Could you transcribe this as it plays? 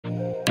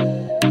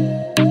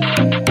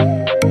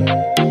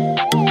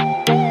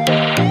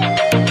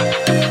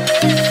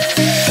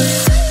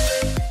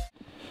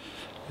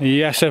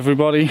Yes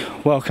everybody,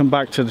 welcome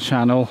back to the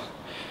channel.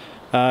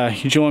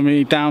 You join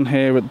me down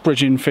here at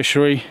Bridging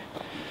Fishery.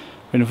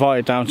 Been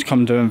invited down to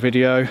come do a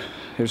video.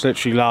 It was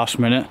literally last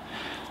minute.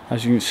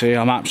 As you can see,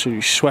 I'm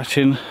absolutely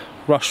sweating.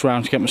 Rushed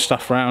around to get my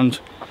stuff round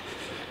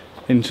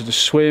into the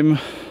swim.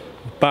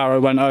 Barrow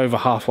went over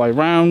halfway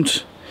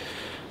round,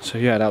 so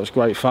yeah, that was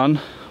great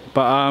fun.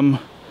 But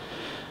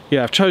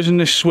yeah, I've chosen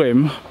this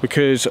swim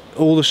because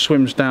all the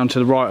swims down to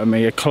the right of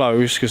me are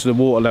closed because the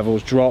water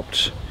level's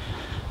dropped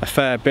a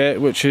fair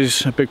bit, which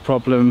is a big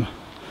problem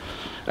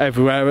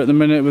everywhere at the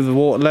minute with the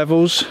water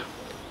levels.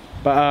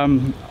 But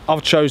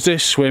I've chose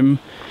this swim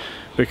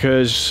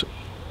because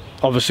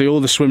obviously all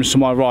the swims to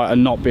my right are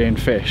not being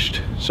fished,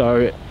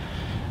 so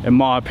in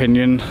my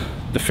opinion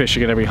the fish are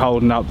going to be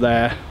holding up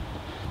there.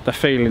 They're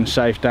feeling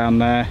safe down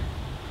there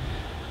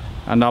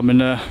and I'm in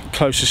the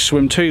closest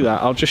swim to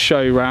that. I'll just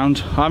show you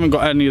around. I haven't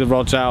got any of the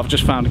rods out, I've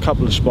just found a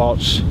couple of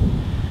spots,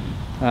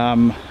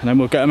 and then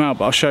we'll get them out,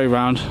 but I'll show you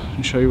around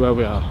and show you where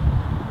we are.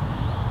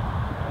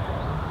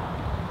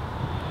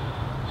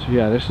 So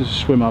yeah, this is a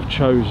swim I've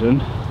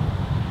chosen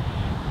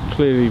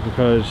clearly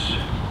because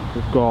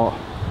we've got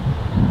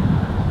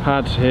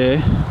pads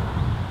here.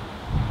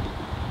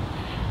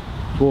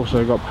 We've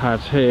also got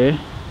pads here,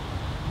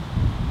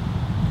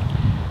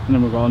 and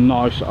then we've got a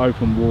nice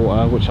open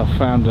water, which I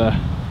found a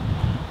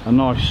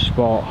nice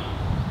spot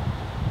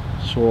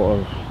sort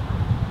of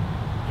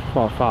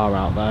far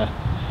out there.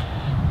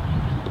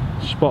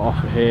 Spot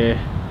off of here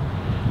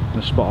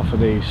and a spot off of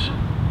these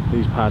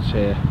pads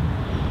here.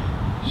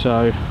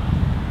 So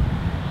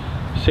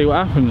see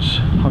what happens.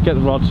 I'll get the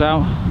rods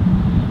out.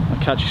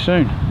 I'll catch you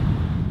soon.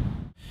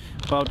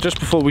 Well, just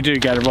before we do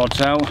get the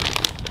rods out,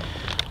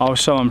 I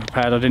was so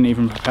unprepared I didn't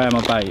even prepare my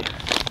bait.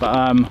 But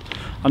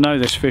I know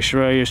this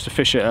fishery, I used to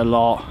fish it a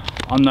lot.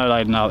 I know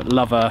they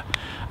love a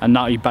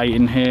nutty bait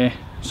in here,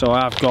 so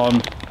I have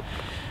gone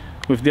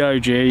with the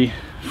OG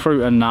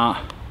fruit and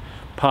nut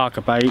Parker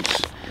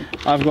baits.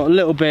 I've got a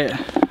little bit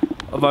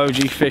of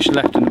OG fish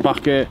left in the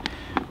bucket,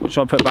 which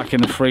I put back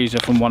in the freezer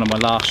from one of my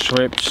last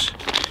trips.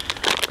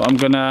 But I'm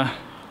gonna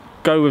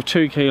go with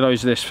 2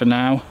 kilos of this for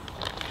now,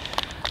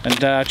 and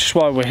just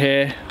while we're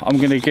here I'm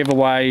gonna give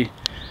away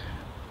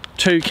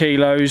 2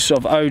 kilos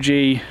of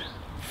OG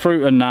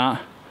fruit and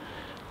nut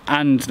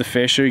and the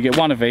fish, so you get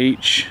one of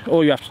each.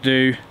 All you have to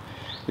do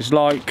is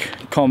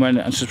like, comment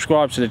and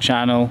subscribe to the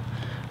channel,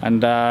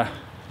 and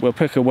we'll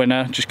pick a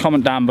winner. Just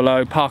comment down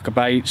below Parker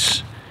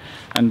baits,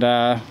 and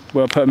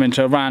we'll put them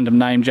into a random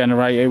name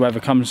generator. Whoever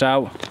comes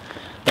out,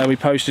 they'll be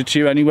posted to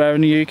you anywhere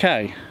in the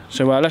UK.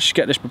 So let's just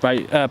get this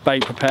bait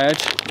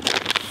prepared,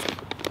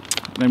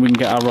 and then we can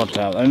get our rods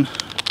out then.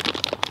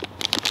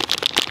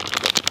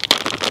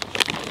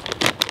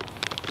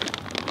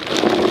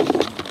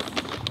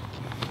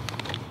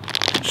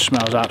 It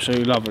smells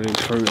absolutely lovely,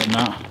 fruit and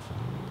that.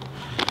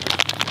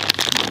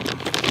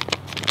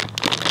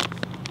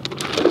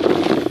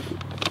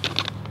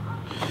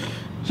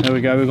 So there we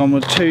go, we've gone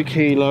with 2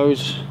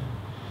 kilos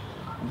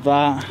of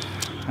that,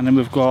 and then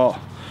we've got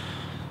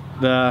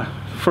the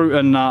fruit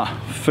and nut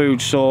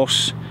food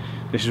source.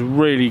 This is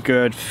really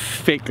good,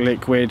 thick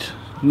liquid,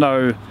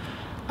 no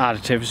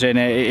additives in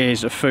it. It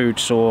is a food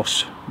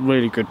source,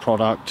 really good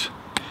product.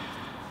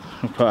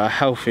 I'll put a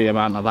healthy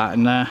amount of that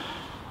in there.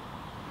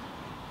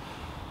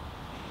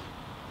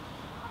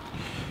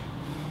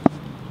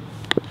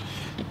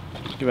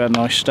 Give it a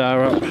nice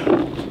stir up.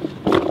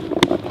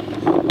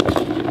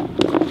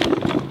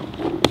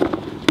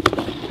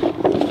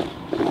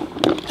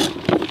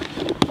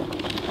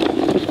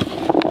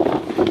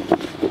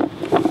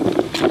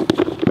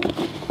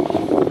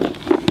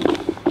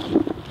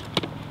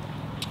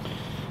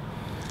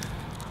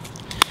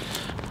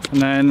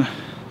 And then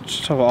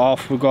to top it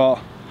off, we've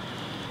got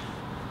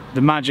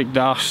the magic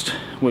dust,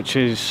 which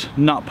is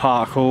nut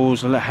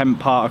particles,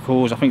 hemp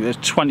particles. I think there's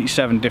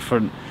 27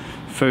 different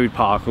food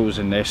particles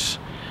in this.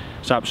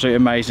 It's absolutely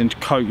amazing to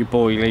coat your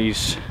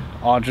boilies.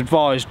 I'd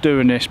advise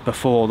doing this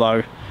before though,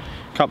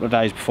 a couple of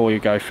days before you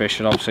go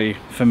fishing. Obviously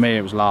for me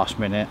it was last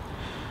minute,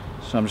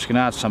 so I'm just going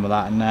to add some of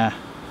that in there.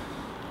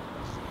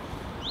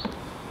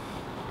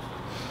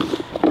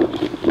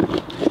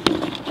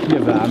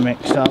 Give that a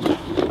mix up.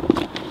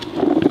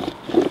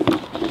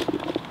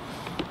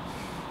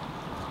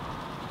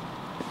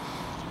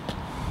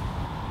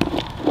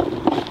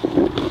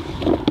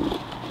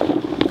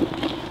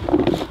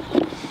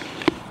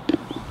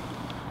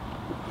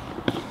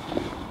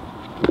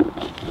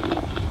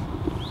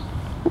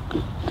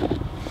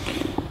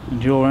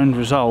 And your end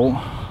result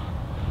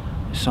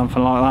is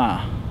something like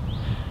that,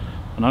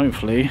 and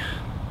hopefully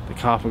the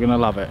carp are going to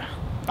love it.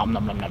 Nom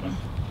nom nom nom nom.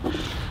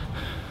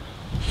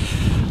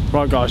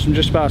 Right guys, I'm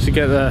just about to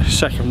get the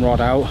second rod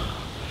out.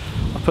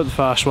 I put the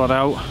first rod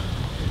out,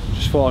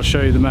 just thought I'd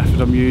show you the method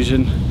I'm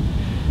using.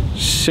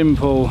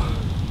 Simple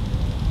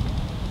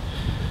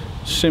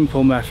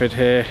method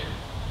here.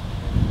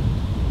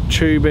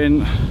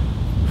 Tubing,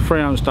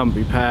 3-ounce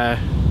dumpy pair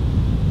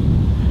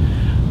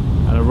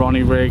and a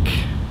Ronnie rig.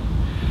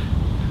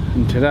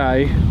 And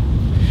today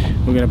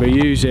we're going to be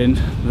using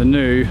the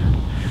new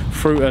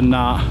fruit and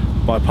nut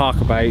by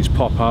Parker Baits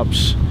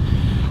pop-ups.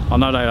 I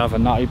know they have a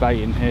nutty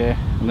bait in here,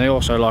 and they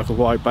also like a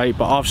white bait,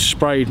 but I've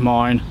sprayed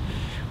mine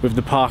with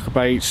the Parker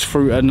Baits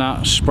fruit and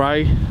nut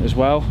spray as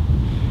well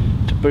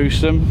to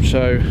boost them.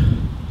 So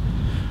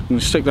I'm going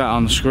to stick that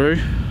on the screw,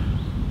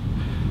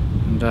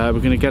 and we're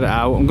going to get it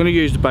out. I'm going to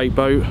use the bait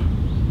boat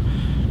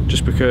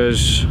just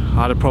because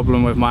I had a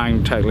problem with my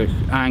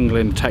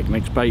Angling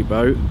Techniques bait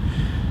boat,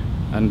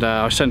 and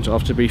I sent it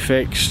off to be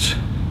fixed,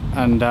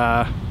 and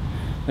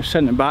they've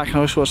sent it back, and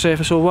I just want to see if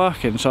it's all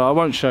working. So I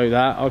won't show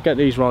that. I'll get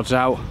these rods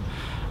out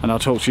and I'll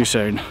talk to you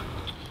soon.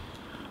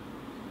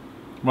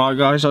 Right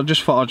guys, I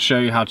just thought I'd show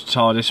you how to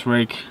tie this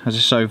rig, as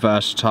it's so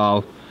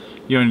versatile.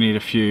 You only need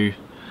a few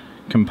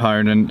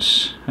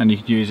components, and you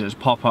can use it as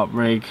pop-up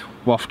rig,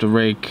 wafter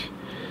rig,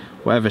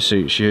 whatever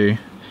suits you.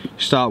 You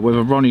start with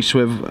a Ronnie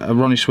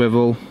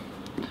swivel,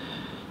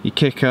 your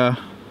kicker,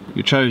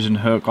 your chosen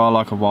hook, I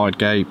like a wide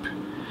gape,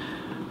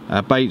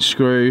 a bait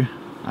screw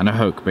and a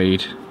hook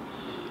bead,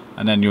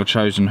 and then your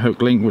chosen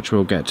hook link, which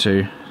we'll get to.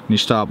 And you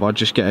start by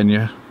just getting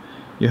your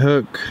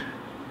hook,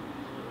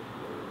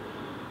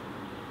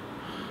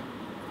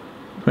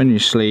 putting your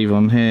sleeve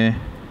on here,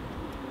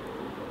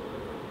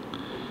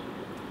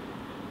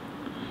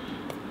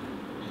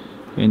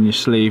 getting your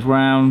sleeve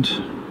round,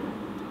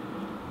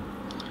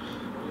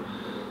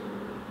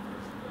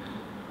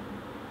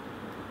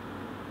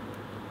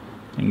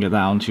 and get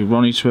that onto your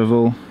Ronnie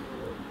swivel,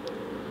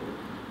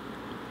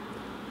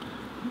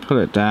 pull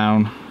it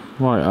down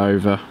right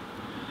over,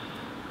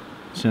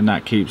 so then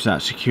that keeps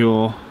that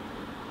secure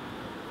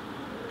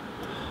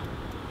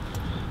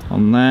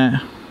on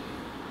there.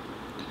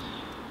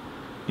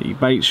 Get your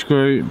bait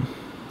screw,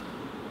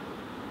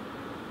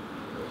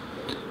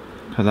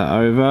 put that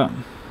over,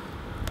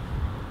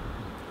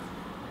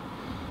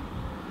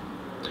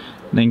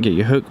 then get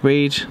your hook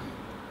bead,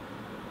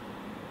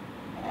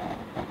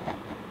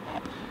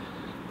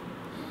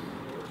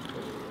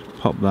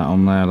 pop that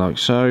on there like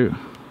so.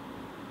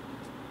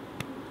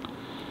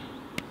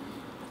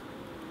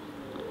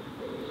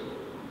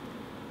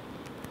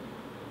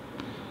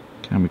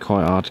 Can be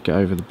quite hard to get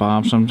over the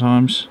barb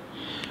sometimes,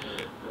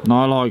 and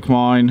I like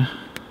mine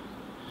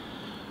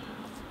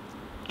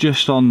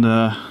just on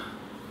the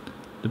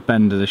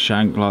bend of the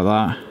shank like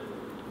that.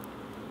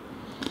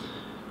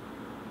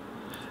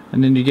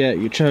 And then you get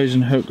your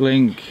chosen hook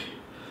link,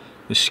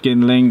 the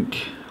skin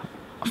link.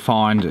 I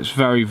find it's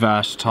very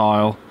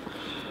versatile.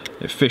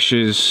 It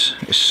fishes,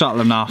 it's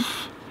subtle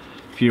enough.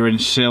 If you're in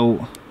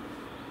silt,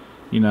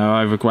 you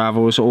know, over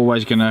gravel, it's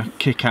always gonna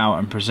kick out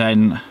and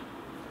present.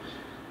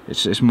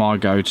 It's my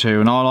go-to,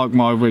 and I like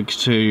my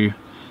rigs to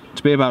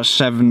be about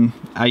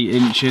 7-8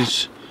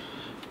 inches.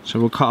 So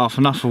we'll cut off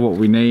enough of what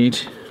we need.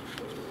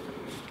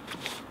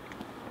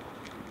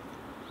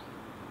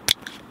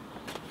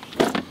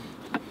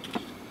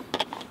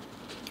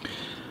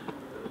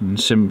 And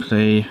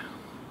simply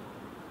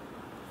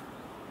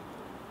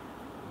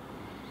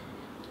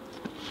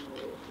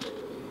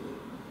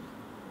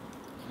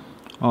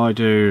I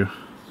do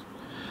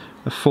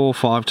a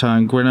 4-5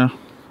 turn grinner.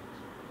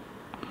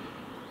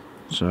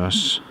 So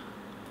that's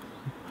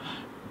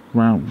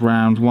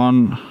round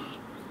 1,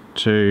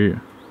 2,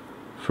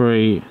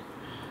 3,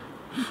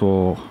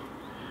 4.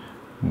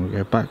 We'll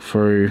go back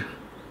through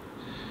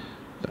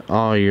the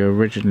eye you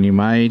originally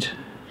made,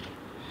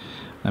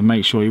 and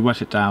make sure you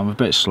wet it down with a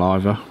bit of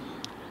saliva.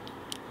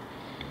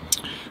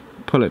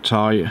 Pull it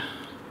tight.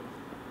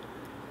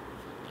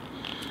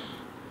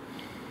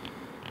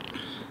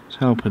 It's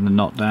helping the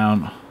knot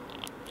down.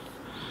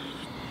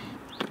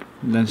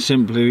 And then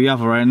simply the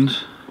other end,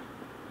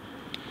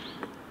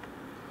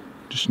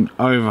 just an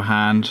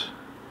overhand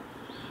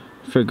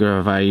figure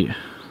of 8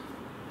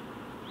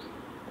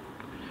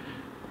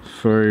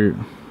 through,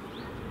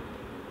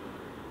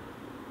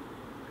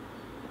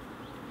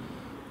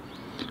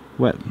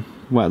 wet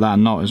that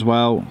knot as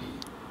well,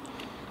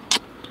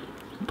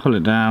 pull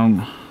it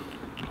down,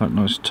 pull it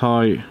nice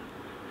tight,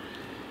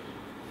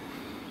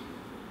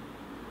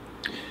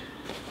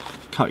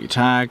 cut your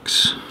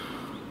tags,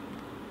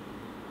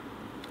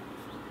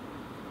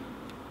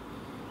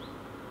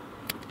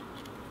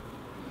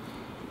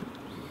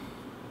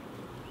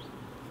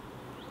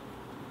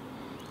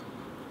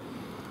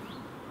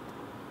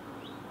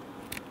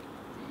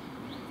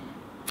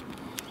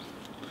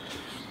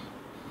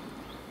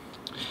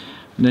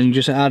 and then you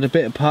just add a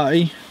bit of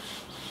putty,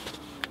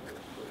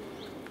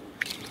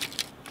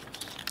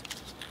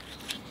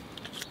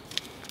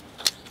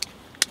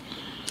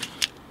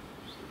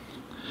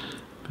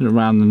 put it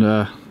around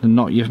the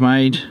knot you've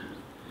made.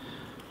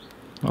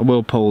 I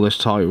will pull this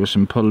tight with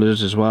some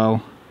pullers as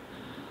well,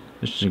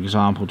 just an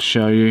example to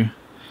show you.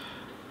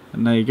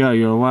 And there you go,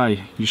 you're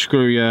away. You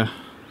screw your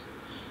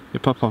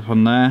pop up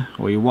on there,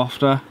 or your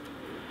wafter,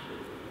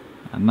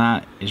 and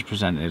that is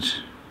presented.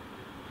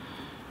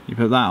 You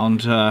put that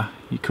onto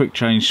your quick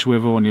change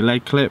swivel on your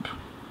leg clip,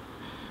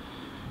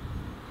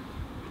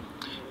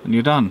 and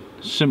you're done.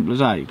 Simple as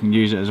that. You can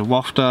use it as a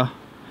wafter,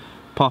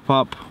 pop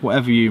up,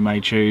 whatever you may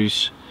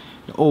choose.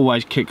 It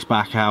always kicks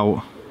back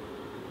out,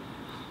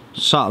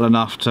 subtle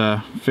enough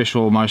to fish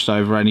almost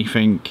over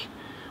anything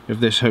with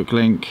this hook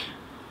link.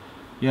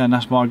 Yeah, and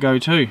that's my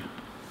go-to.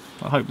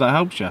 I hope that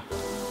helps you.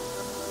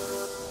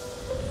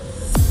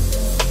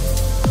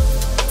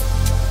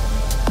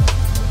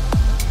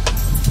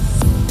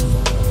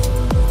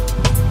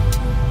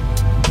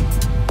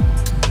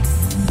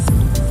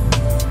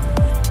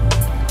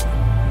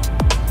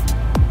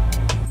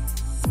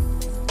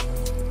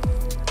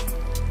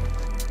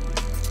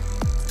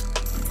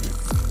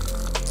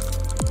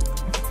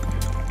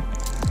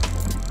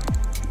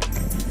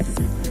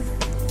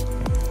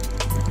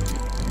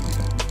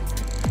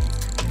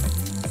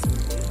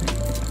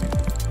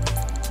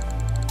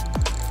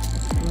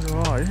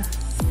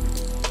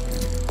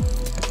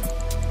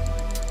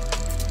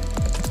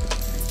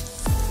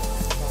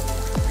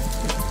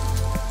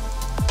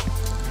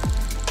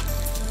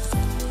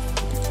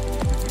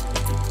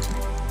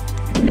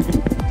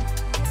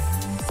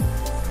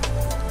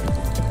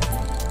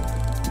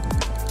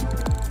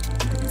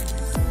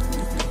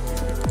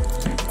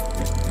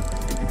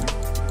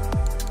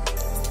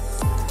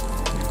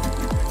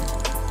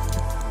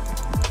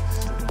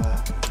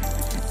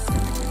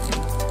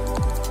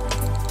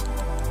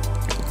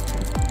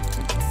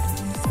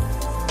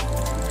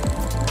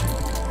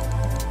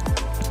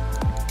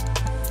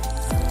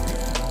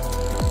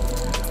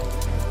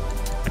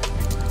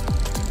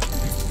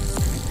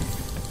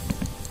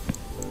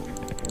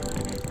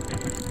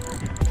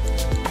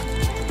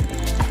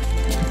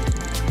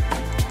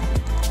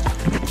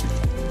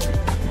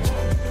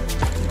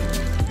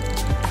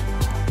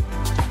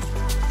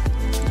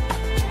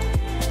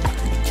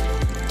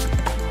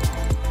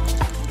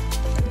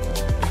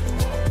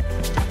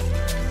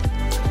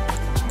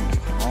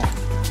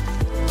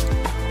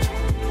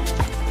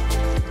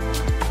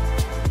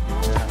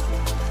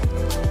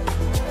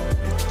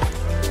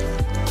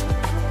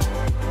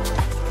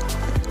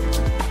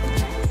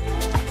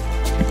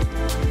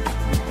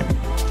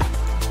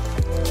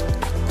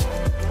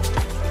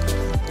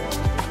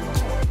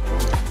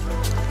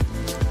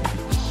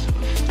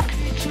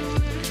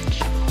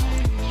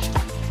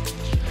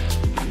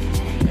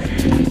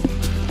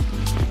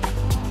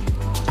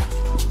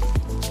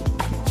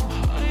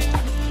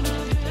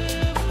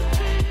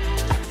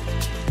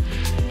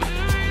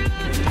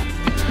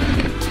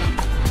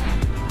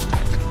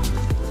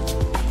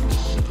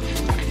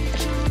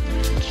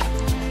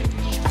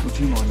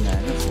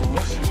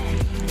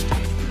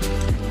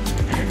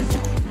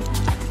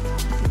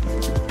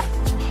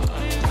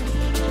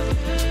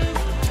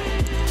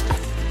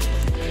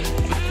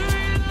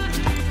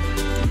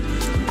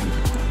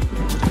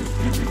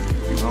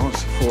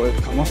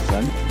 Come off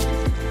then.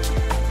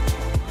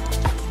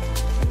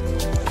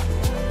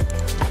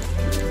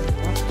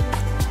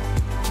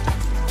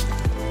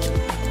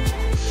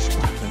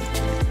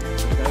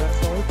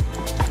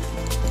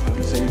 That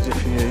was easy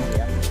for you.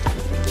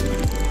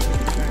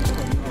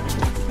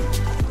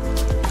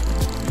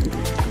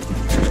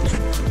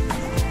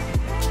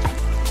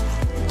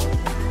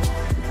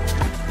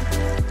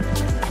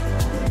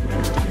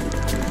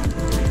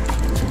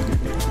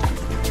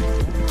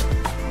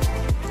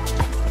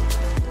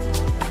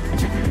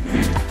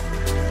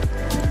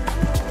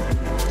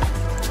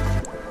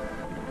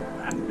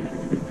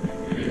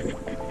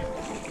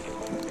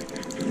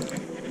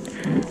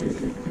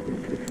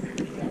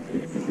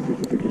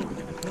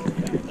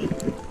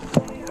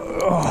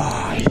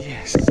 Oh,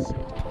 yes.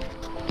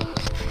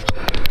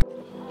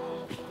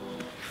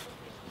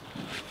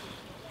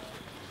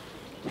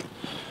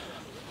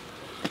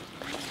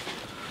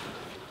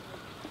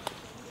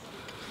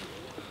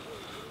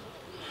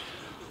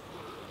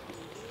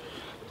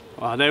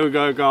 Well, there we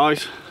go,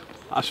 guys.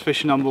 That's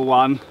fish number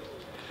one.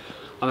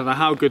 I don't know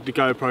how good the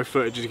GoPro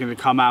footage is going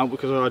to come out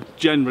because I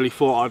generally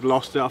thought I'd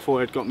lost it. I thought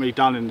it got me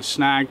done in the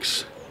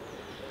snags.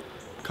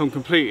 Come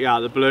completely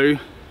out of the blue.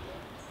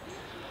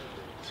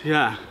 So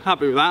yeah,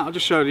 happy with that. I'll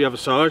just show the other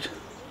side.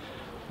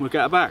 We'll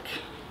get her back.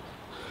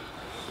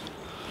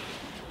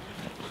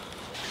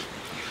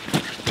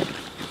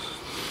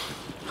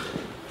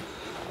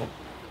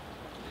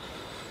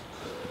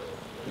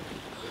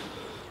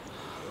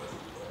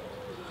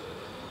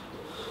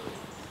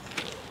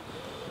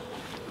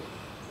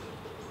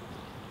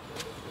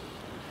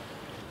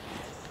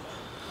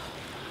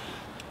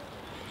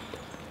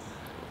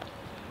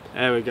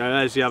 There we go,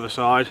 there's the other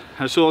side.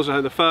 And it's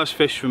also the first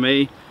fish for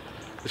me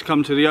has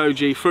come to the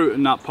OG fruit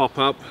and nut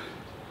pop-up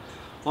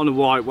on the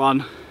white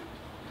one.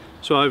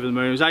 So over the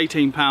moon, it was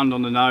 £18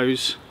 on the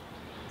nose.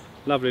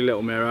 Lovely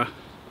little mirror.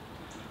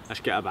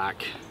 Let's get her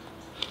back.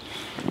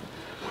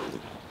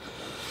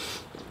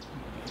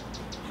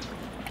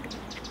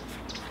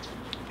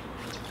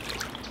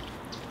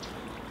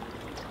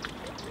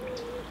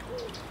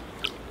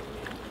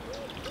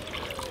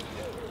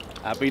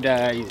 Happy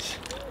days.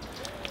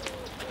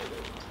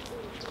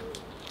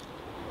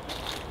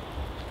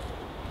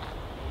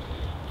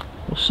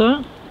 What's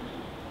that?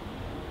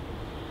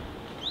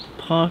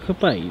 Parker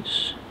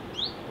Baits.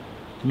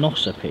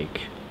 Nosser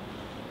pig.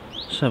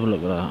 Let's have a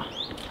look at that.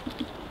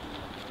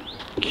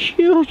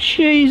 Oh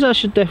jeez, I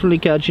should definitely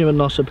catch him a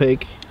Nosser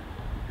pig.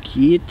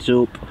 It's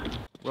up.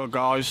 Well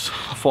guys,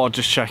 I thought I'd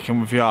just check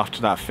in with you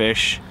after that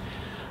fish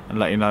and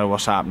let you know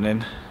what's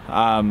happening.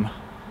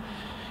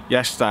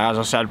 Yesterday, as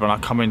I said, when I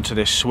come into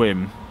this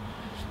swim,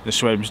 the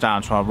swim's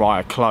down to my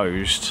right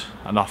closed,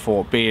 and I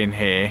thought being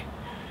here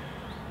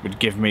would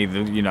give me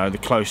the, you know, the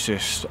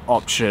closest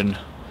option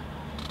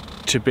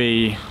to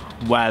be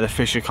where the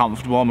fish are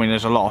comfortable. I mean,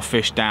 there's a lot of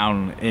fish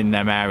down in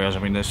them areas. I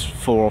mean, there's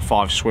 4 or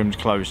 5 swims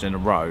closed in a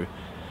row,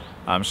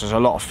 so there's a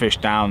lot of fish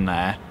down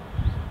there,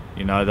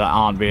 you know, that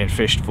aren't being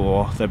fished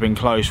for. They've been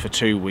closed for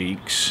 2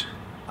 weeks,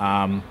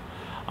 and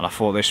I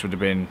thought this would have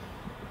been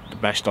the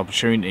best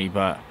opportunity,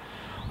 but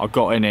I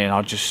got in here and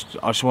I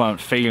just weren't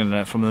feeling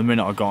it from the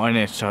minute I got in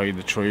here, to tell you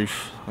the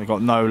truth. I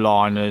got no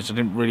liners, I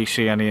didn't really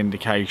see any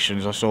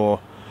indications. I saw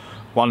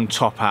one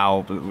top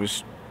out that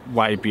was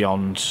way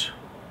beyond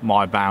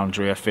my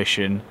boundary of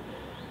fishing.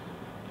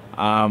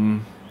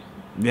 Yeah,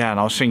 and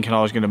I was thinking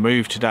I was going to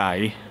move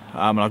today,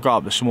 and I got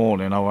up this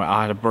morning,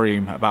 I had a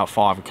bream at about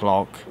 5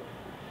 o'clock,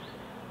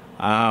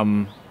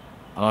 and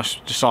I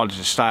decided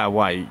to stay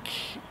awake,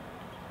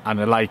 and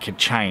the lake had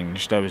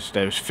changed. There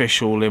was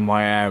fish all in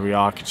my area.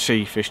 I could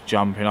see fish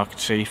jumping, I could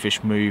see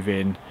fish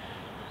moving.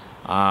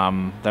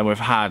 Then we've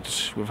had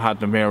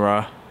the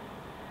mirror,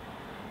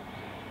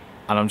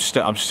 and I'm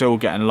still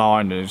getting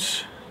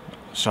liners,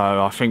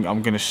 so I think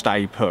I'm going to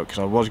stay put, because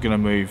I was going to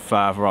move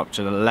further up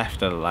to the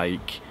left of the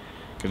lake,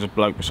 because the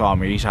bloke beside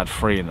me, he's had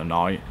 3 in the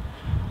night.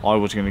 I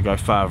was going to go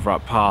further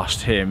up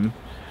past him.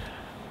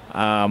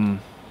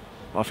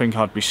 I think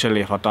I'd be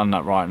silly if I'd done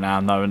that right now,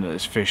 knowing that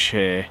there's fish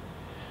here.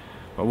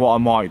 But what I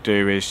might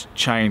do is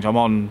change. I'm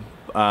on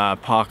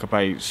Parker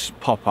Bait's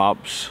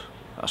pop-ups.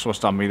 That's what's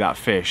done me that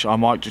fish. I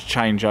might just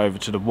change over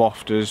to the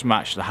wafters,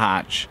 match the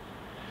hatch,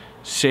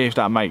 see if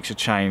that makes a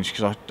change,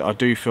 because I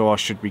do feel I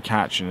should be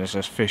catching this.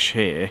 There's fish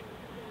here.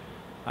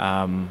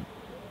 For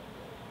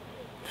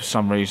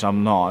some reason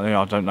I'm not.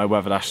 I don't know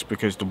whether that's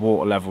because the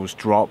water level's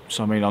dropped.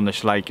 I mean, on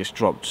this lake it's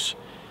dropped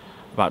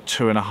about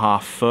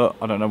 2.5 foot.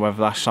 I don't know whether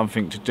that's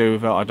something to do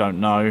with it. I don't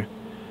know.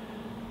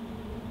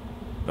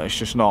 But it's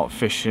just not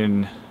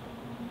fishing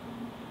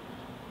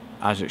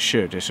as it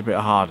should. It's a bit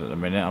hard at the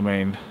minute. I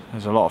mean,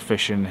 there's a lot of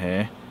fish in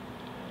here,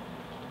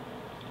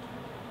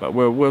 but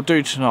we'll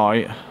do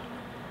tonight.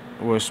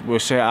 We'll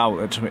see it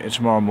out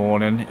tomorrow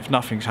morning. If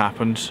nothing's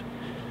happened,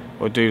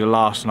 we'll do the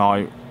last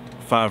night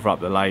further up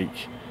the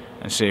lake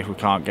and see if we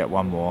can't get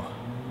one more.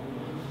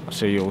 I'll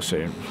see you all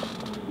soon.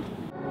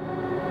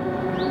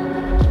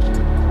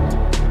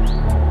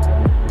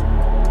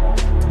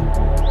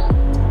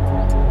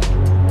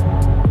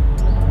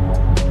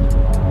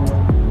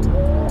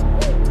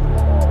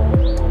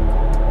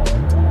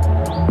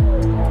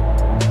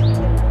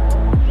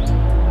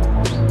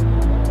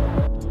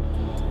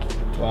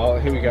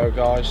 Here we go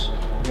guys,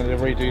 I'm going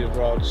to redo the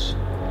rods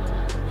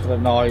for the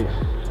night.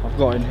 I've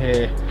got in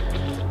here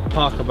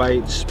Parker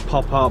Bait's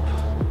pop-up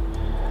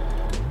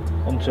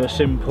onto a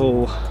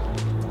simple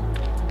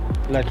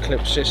lead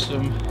clip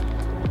system.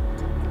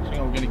 I think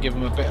I'm going to give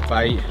them a bit of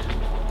bait.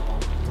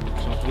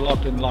 So I've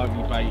logged in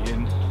lively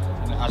baiting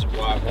and it hasn't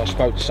worked. I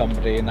spoke to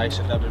somebody and they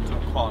said they've been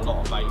putting quite a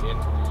lot of bait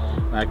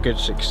in. They had good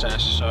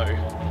success, so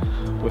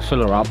we'll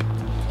fill her up.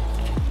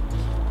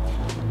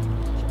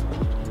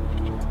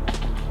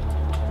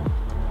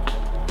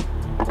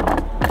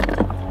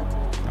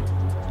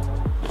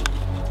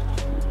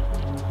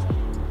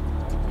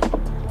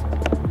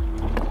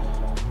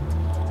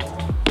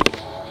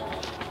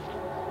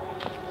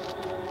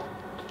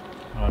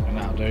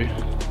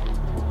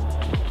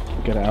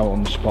 Get it out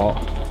on the spot,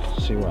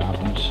 see what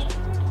happens.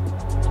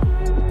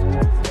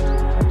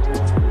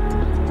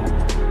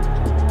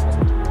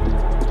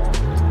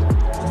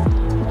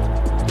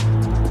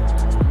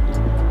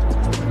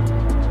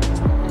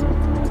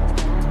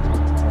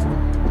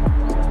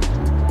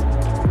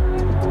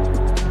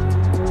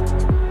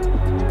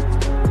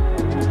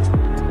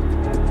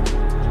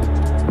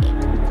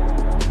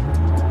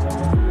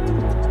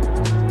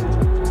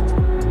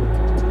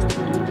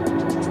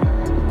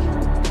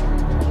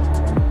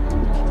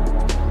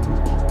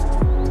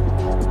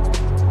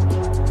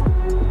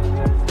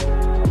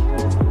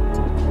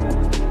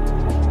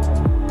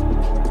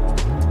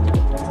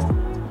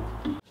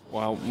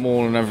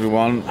 Morning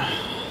everyone.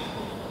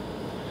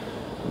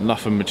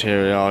 Nothing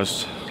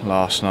materialised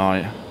last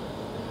night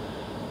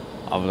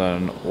other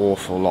than an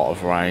awful lot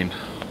of rain.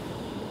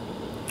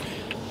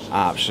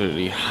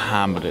 Absolutely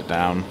hammered it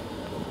down,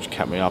 which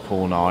kept me up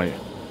all night.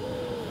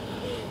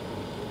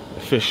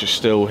 The fish are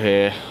still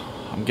here.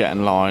 I'm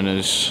getting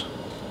liners.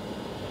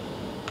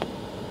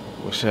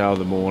 We'll see how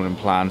the morning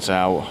plans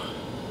out.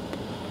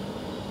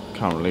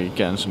 Currently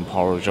getting some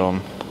porridge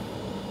on.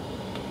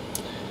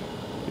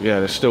 Yeah,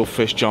 there's still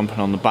fish jumping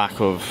on the back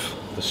of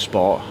the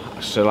spot.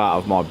 Still out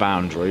of my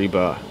boundary,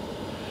 but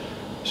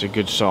it's a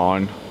good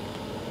sign.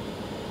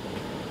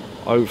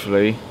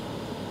 Hopefully,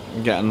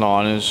 I'm getting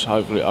liners.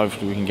 Hopefully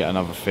we can get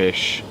another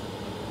fish.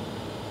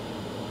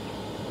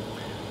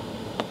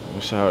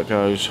 We'll see how it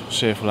goes.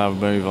 See if we'll have a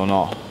move or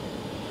not.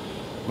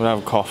 We'll have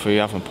a coffee,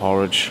 have a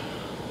porridge,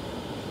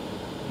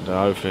 And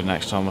hopefully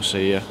next time I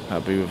see you,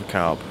 that'll be with a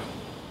carp.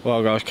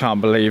 Well guys,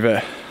 can't believe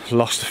it.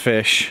 Lost a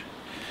fish.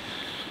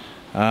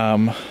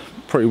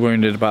 Pretty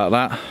wounded about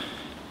that.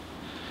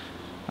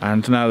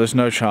 And now there's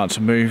no chance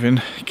of moving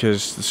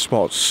because the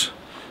spots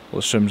or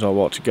the swims I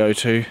want to go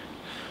to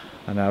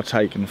are now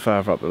taken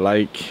further up the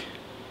lake.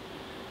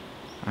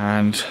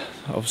 And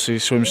obviously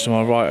the swims to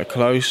my right are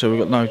closed, so we've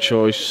got no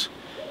choice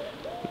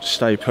but to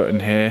stay put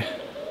in here.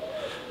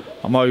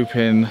 I'm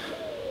hoping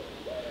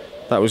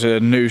that was a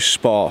new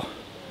spot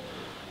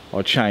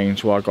I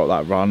changed where I got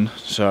that run,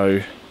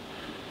 so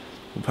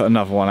we'll put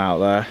another one out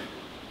there,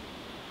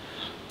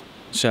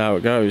 see how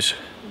it goes.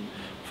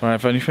 If I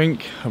have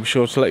anything, I'll be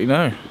sure to let you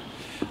know.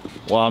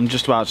 Well, I'm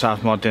just about to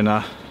have my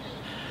dinner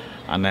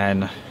and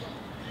then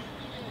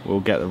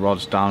we'll get the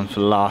rods done for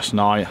the last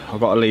night.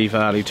 I've got to leave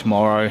early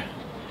tomorrow,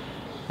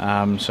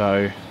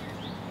 so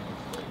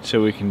see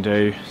what we can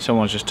do.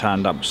 Someone's just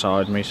turned up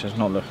beside me, so it's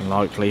not looking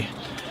likely.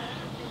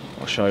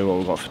 I'll show you what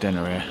we've got for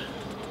dinner here.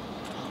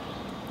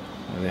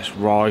 This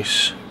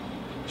rice,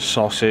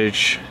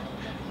 sausage,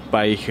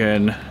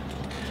 bacon,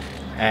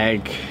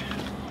 egg,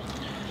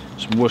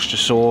 some Worcester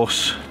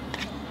sauce,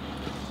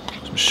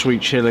 some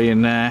sweet chilli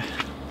in there.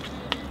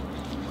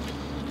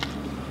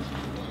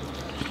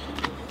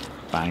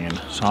 Banging.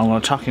 So I'm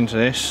going to tuck into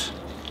this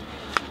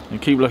and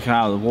keep looking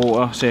out of the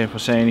water, see if I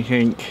see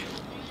anything.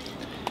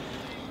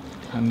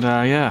 And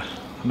yeah,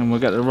 and then we'll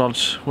get the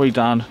rods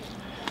redone,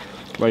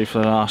 ready for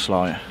the last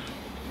light.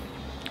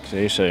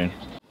 See you soon.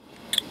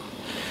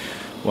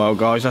 Well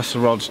guys, that's the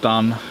rods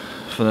done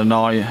for the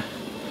night.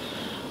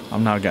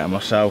 I'm now getting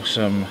myself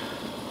some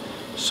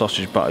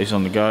sausage butties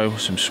on the go with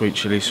some sweet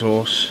chilli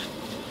sauce.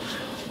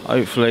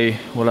 Hopefully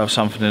we'll have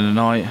something in the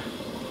night.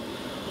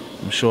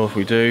 I'm sure if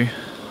we do,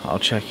 I'll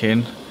check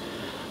in,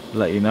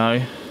 let you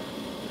know.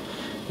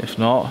 If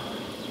not,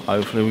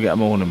 hopefully we get a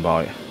morning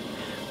bite.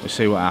 We'll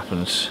see what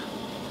happens.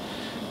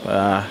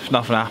 But if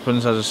nothing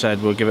happens, as I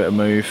said, we'll give it a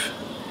move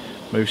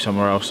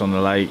somewhere else on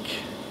the lake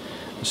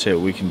and see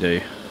what we can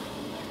do.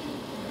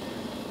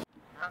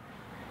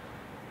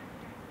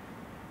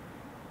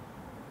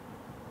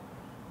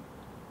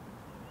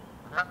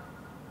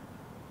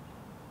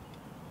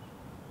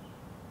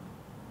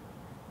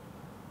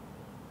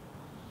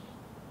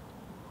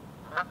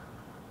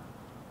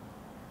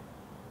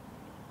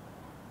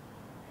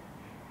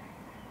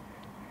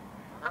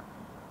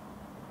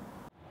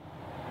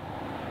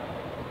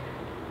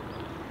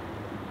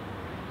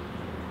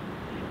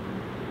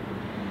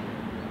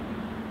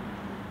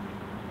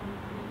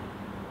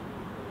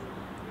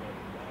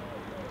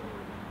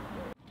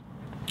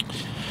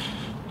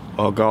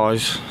 Well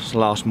guys, it's the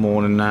last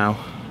morning now.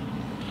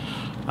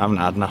 I haven't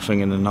had nothing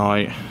in the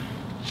night.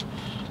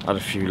 Had a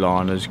few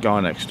liners.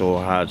 Guy next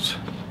door had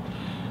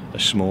a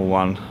small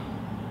one.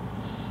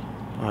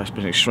 It's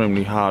been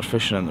extremely hard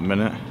fishing at the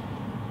minute.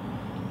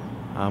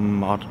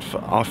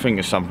 I think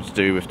it's something to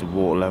do with the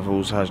water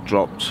levels has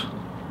dropped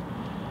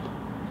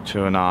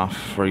 2.5,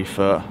 3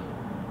 foot.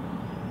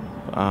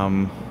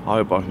 I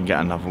hope I can get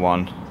another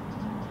one.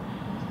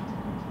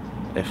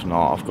 If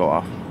not,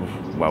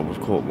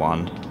 we've caught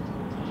one.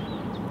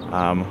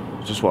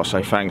 Just want to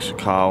say thanks to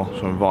Carl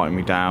for inviting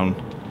me down,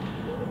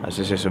 as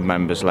this is a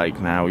members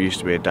lake now. It used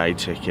to be a day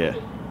ticket.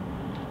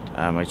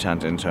 They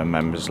turned it into a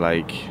members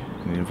lake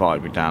and he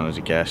invited me down as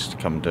a guest to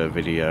come and do a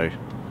video.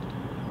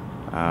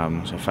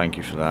 So thank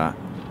you for that.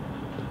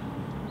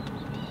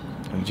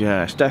 And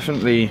yeah, it's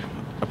definitely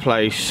a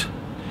place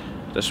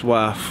that's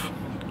worth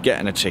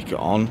getting a ticket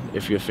on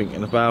if you're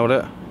thinking about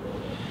it.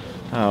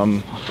 I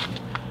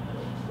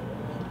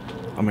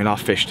mean,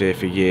 I've fished here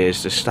for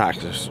years. There's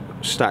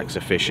stacks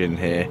of fish in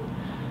here.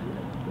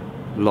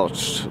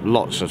 Lots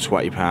of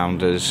 20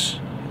 pounders.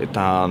 I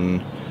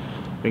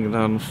think I've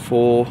done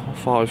 4 or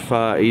 5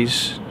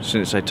 30s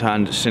since they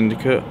turned it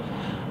syndicate,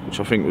 which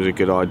I think was a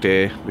good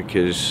idea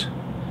because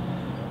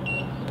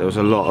there was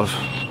a lot of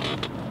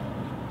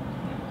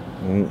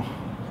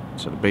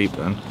it's at the beep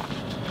then.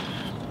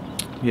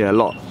 Yeah, a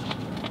lot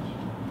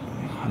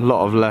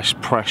of less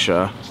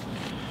pressure,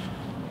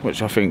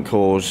 which I think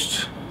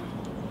caused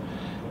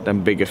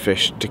them bigger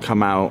fish to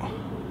come out.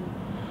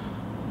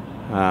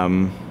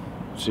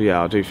 So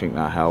yeah, I do think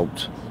that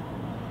helped.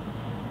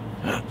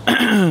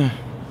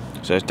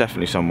 So it's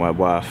definitely somewhere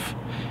worth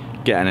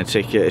getting a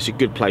ticket. It's a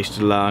good place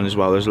to learn as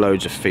well. There's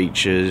loads of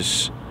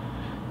features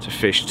to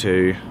fish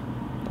to.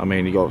 I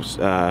mean, you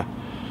got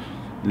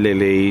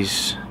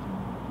lilies,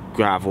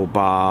 gravel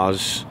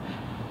bars,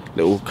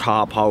 little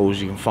carp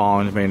holes you can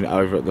find. I mean,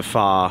 over at the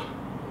far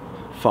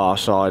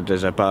side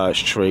there's a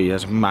birch tree.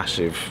 There's a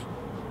massive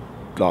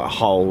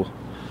hole.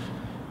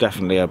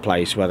 Definitely a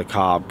place where the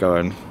carp go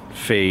and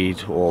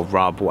feed or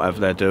rub, whatever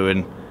they're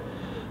doing.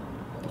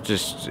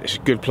 It's a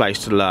good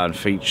place to learn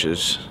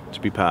features, to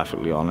be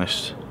perfectly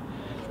honest.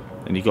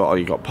 And you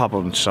got pub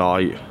on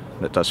site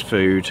that does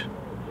food,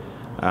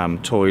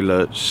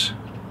 toilets.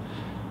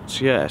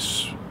 So yeah,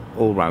 it's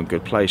all round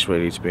good place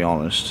really, to be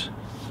honest.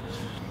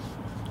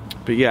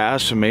 But yeah,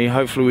 as for me,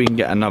 hopefully we can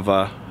get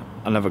another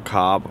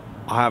carp.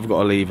 I have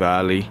got to leave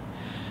early,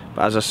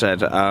 but as I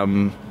said,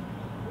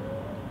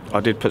 I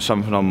did put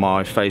something on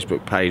my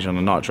Facebook page, on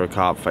the Nitro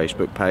Carp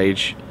Facebook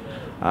page.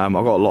 I've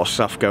got a lot of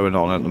stuff going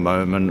on at the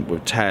moment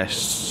with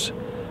tests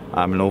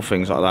and all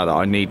things like that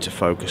I need to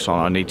focus on,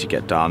 I need to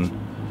get done.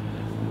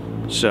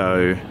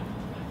 So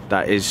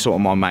that is sort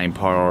of my main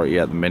priority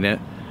at the minute.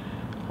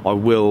 I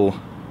will,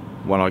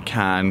 when I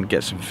can,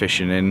 get some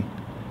fishing in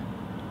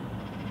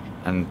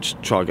and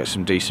try to get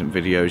some decent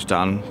videos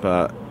done,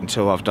 but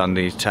until I've done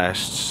these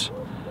tests,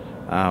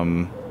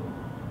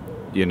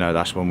 you know,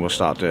 that's when we'll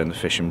start doing the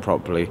fishing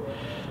properly.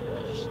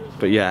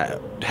 But yeah,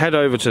 head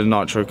over to the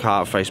Nitro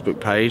Carp Facebook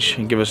page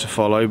and give us a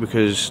follow,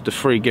 because the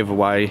free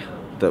giveaway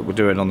that we're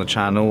doing on the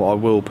channel, I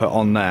will put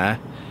on there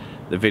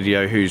the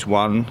video who's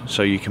won,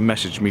 so you can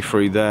message me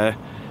through there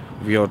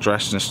with your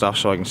address and stuff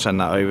so I can send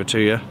that over to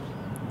you.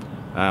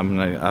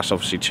 That's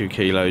obviously 2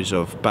 kilos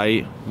of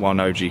bait, 1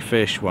 OG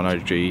fish, 1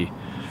 OG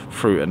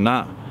fruit and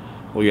nut.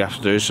 All you have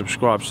to do is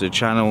subscribe to the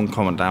channel and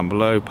comment down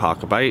below,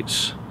 Parker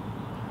Baits.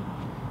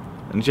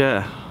 And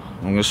yeah,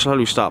 I'm going to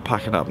slowly start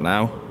packing up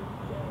now.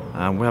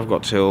 We have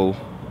got till,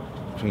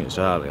 I think it's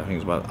early, I think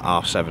it's about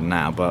 7:30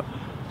 now, but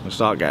I'm going to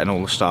start getting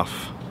all the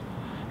stuff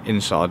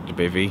inside the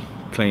bivvy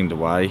cleaned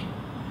away.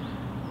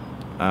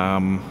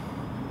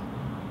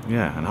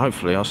 Yeah, and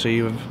hopefully I'll see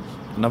you with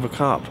another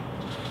carp.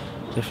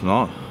 If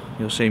not,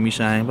 you'll see me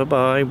saying bye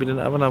bye, we didn't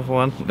have another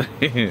one.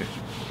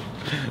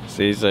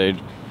 See you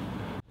soon.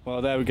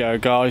 Well, there we go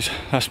guys,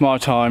 that's my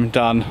time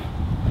done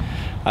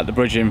at the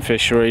bridging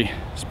fishery.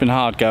 It's been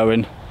hard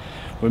going,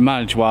 we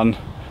managed one.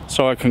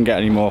 Sorry I couldn't get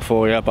any more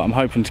for you, but I'm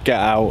hoping to get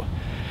out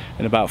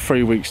in about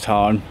 3 weeks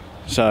time.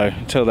 So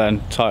until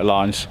then, tight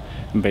lines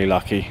and be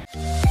lucky.